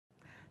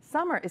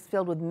Summer is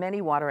filled with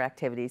many water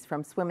activities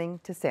from swimming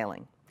to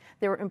sailing.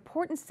 There are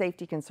important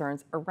safety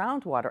concerns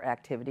around water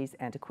activities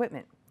and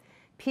equipment.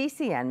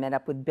 PCN met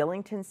up with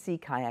Billington Sea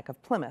Kayak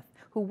of Plymouth,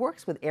 who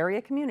works with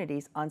area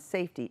communities on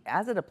safety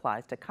as it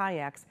applies to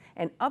kayaks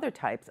and other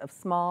types of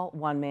small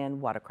one-man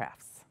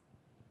watercrafts.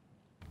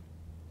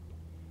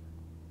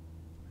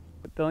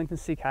 At Billington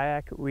Sea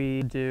Kayak,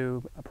 we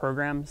do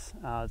programs.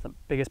 The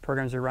biggest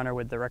programs we run are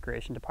with the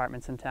recreation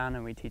departments in town,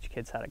 and we teach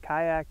kids how to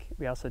kayak.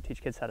 We also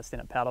teach kids how to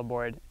stand up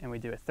paddleboard, and we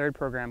do a third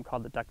program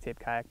called the duct tape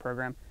kayak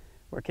program,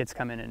 where kids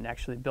come in and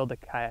actually build a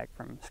kayak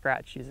from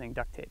scratch using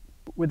duct tape.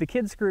 With the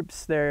kids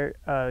groups, they're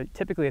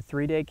typically a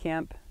 3-day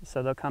camp,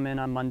 so they'll come in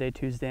on Monday,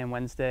 Tuesday, and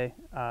Wednesday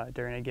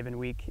during a given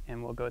week,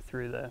 and we'll go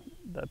through the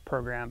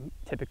program,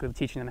 typically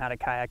teaching them how to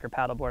kayak or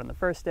paddleboard on the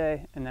first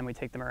day, and then we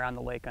take them around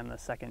the lake on the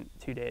second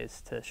 2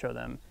 days to show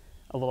them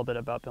a little bit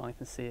about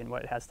Billington Sea and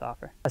what it has to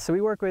offer. So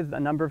we work with a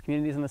number of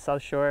communities on the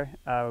South Shore.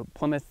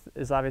 Plymouth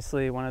is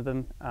obviously one of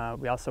them.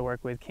 We also work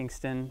with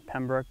Kingston,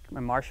 Pembroke,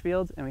 and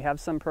Marshfield, and we have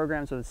some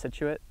programs with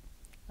Situate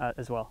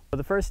as well. So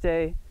the first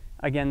day,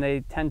 again,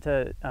 they tend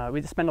to,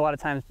 we spend a lot of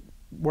time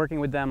working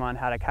with them on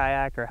how to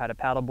kayak or how to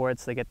paddleboard,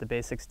 so they get the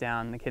basics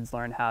down. The kids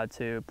learn how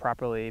to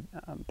properly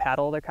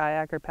paddle their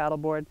kayak or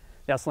paddleboard.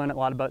 They also learn a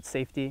lot about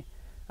safety.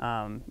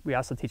 We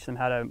also teach them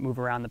how to move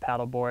around the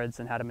paddleboards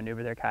and how to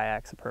maneuver their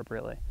kayaks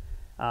appropriately.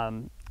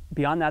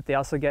 Beyond that, they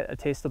also get a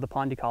taste of the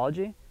pond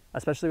ecology.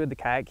 Especially with the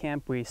kayak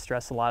camp, we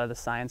stress a lot of the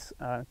science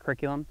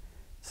curriculum.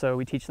 So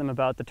we teach them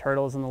about the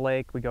turtles in the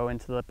lake. We go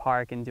into the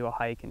park and do a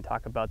hike and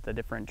talk about the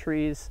different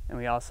trees. And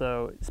we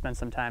also spend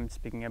some time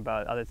speaking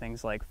about other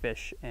things like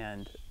fish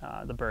and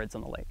the birds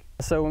on the lake.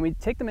 So when we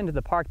take them into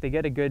the park, they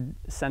get a good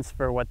sense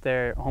for what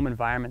their home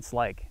environment's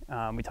like.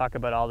 We talk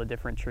about all the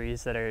different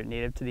trees that are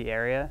native to the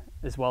area,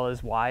 as well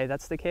as why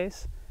that's the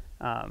case.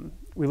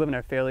 We live in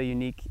a fairly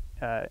unique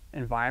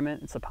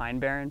environment. It's a pine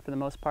barren for the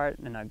most part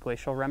and a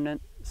glacial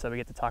remnant. So we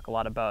get to talk a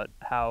lot about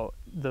how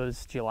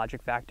those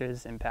geologic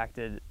factors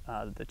impacted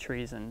the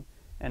trees and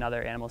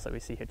other animals that we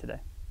see here today.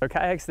 So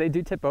kayaks, they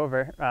do tip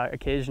over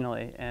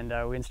occasionally, and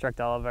we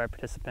instruct all of our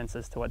participants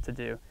as to what to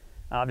do.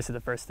 Obviously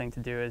the first thing to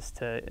do is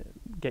to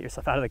get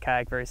yourself out of the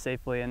kayak very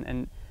safely,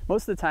 and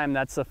most of the time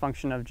that's a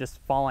function of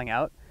just falling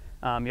out.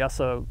 You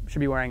also should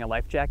be wearing a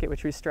life jacket,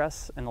 which we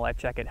stress, and the life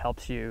jacket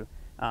helps you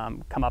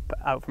come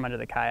out from under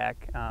the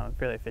kayak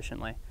fairly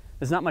efficiently.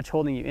 There's not much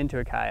holding you into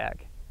a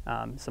kayak,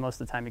 so most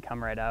of the time you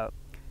come right out.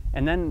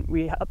 And then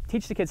we help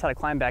teach the kids how to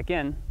climb back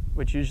in,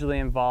 which usually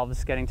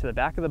involves getting to the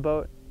back of the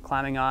boat,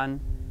 climbing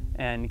on,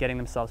 and getting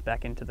themselves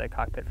back into the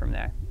cockpit from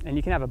there. And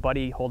you can have a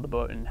buddy hold the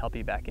boat and help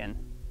you back in.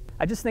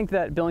 I just think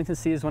that Billington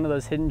Sea is one of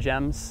those hidden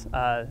gems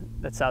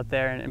that's out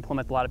there, and in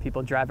Plymouth a lot of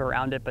people drive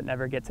around it but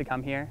never get to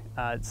come here.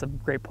 It's a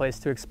great place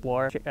to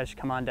explore. You guys should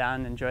come on down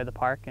and enjoy the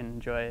park and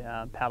enjoy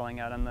paddling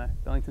out on the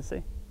Billington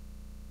Sea.